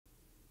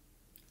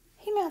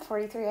Math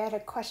 43. I had a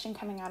question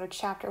coming out of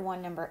chapter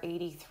 1, number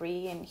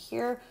 83, and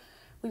here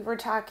we were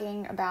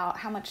talking about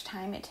how much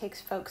time it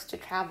takes folks to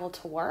travel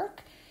to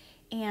work,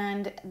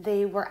 and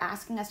they were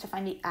asking us to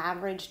find the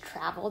average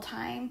travel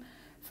time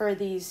for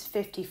these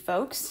 50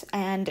 folks.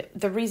 And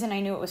the reason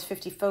I knew it was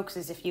 50 folks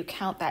is if you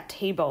count that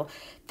table,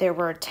 there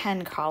were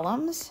 10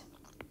 columns,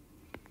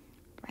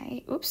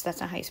 right? Oops,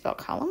 that's not how you spell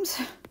columns.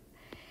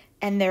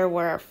 And there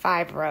were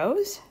 5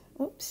 rows.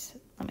 Oops,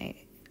 let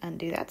me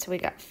undo that. So we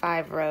got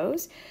 5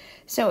 rows.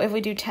 So if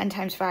we do 10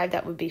 times 5,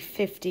 that would be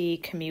 50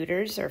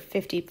 commuters or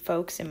 50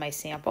 folks in my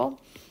sample.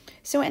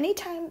 So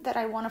anytime that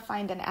I want to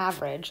find an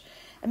average,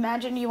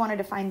 imagine you wanted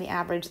to find the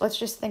average. Let's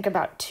just think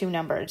about 2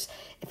 numbers.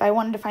 If I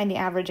wanted to find the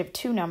average of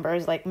 2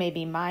 numbers, like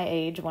maybe my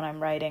age when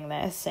I'm writing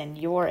this and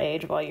your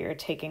age while you're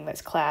taking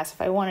this class,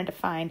 if I wanted to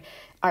find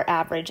our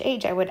average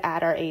age, I would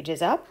add our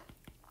ages up.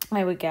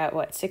 I would get,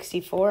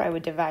 64? I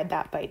would divide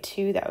that by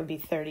 2. That would be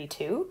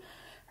 32,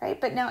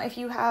 right? But now if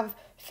you have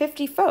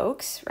 50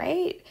 folks,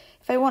 right?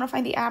 If I want to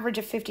find the average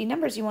of 50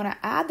 numbers, you want to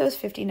add those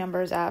 50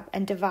 numbers up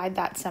and divide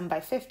that sum by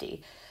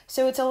 50.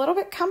 So it's a little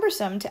bit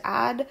cumbersome to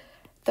add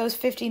those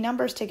 50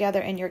 numbers together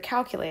in your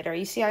calculator.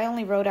 You see, I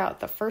only wrote out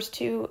the first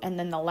 2 and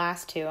then the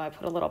last 2. I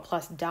put a little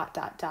plus ...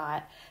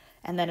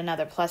 and then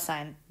another plus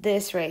sign.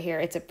 This right here,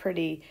 it's a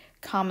pretty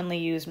commonly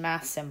used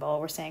math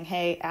symbol. We're saying,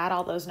 hey, add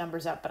all those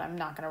numbers up, but I'm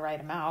not going to write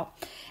them out.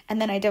 And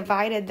then I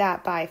divided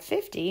that by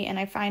 50, and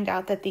I find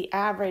out that the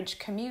average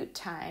commute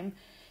time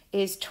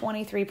is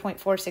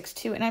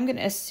 23.462. And I'm going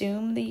to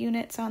assume the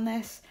units on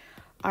this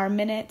are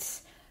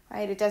minutes,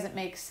 right? It doesn't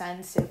make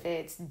sense if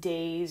it's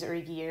days or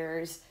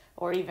years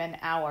or even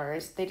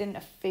hours. They didn't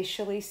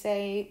officially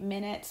say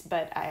minutes,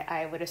 but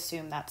I would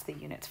assume that's the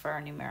units for our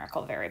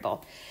numerical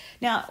variable.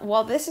 Now,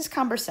 while this is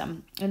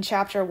cumbersome in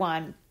chapter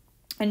 1,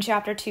 in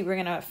chapter 2, we're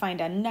going to find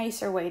a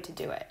nicer way to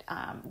do it.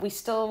 We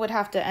still would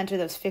have to enter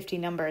those 50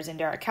 numbers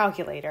into our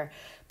calculator,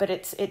 but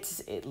it's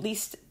at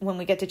least when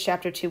we get to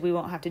chapter 2, we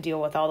won't have to deal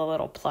with all the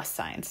little plus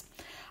signs.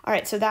 All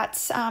right, so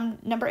that's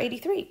number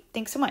 83.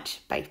 Thanks so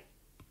much. Bye.